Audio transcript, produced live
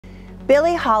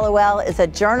Billy Hallowell is a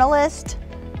journalist,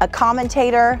 a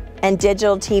commentator, and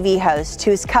digital TV host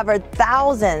who's covered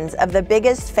thousands of the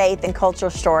biggest faith and cultural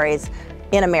stories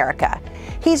in America.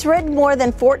 He's written more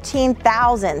than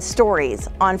 14,000 stories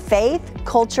on faith,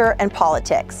 culture, and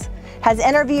politics, has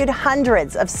interviewed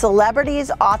hundreds of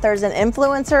celebrities, authors, and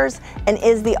influencers, and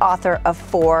is the author of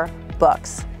 4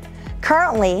 books.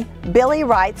 Currently, Billy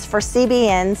writes for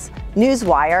CBN's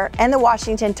Newswire and the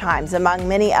Washington Times, among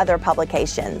many other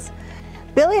publications.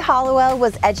 Billy Hallowell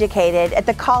was educated at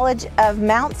the College of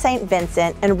Mount St.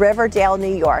 Vincent in Riverdale,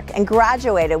 New York, and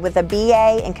graduated with a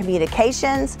BA in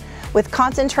communications with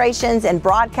concentrations in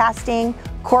broadcasting,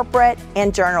 corporate,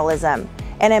 and journalism,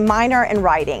 and a minor in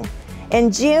writing.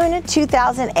 In June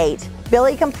 2008,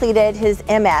 Billy completed his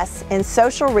MS in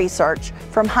social research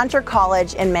from Hunter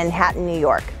College in Manhattan, New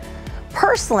York.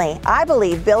 Personally, I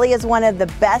believe Billy is one of the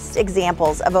best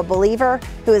examples of a believer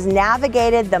who has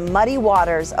navigated the muddy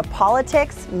waters of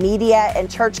politics, media, and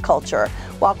church culture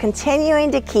while continuing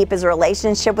to keep his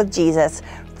relationship with Jesus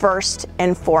first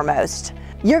and foremost.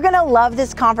 You're going to love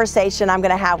this conversation I'm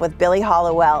going to have with Billy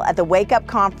Hallowell at the Wake Up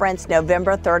Conference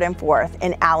November 3rd and 4th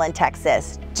in Allen,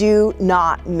 Texas. Do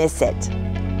not miss it.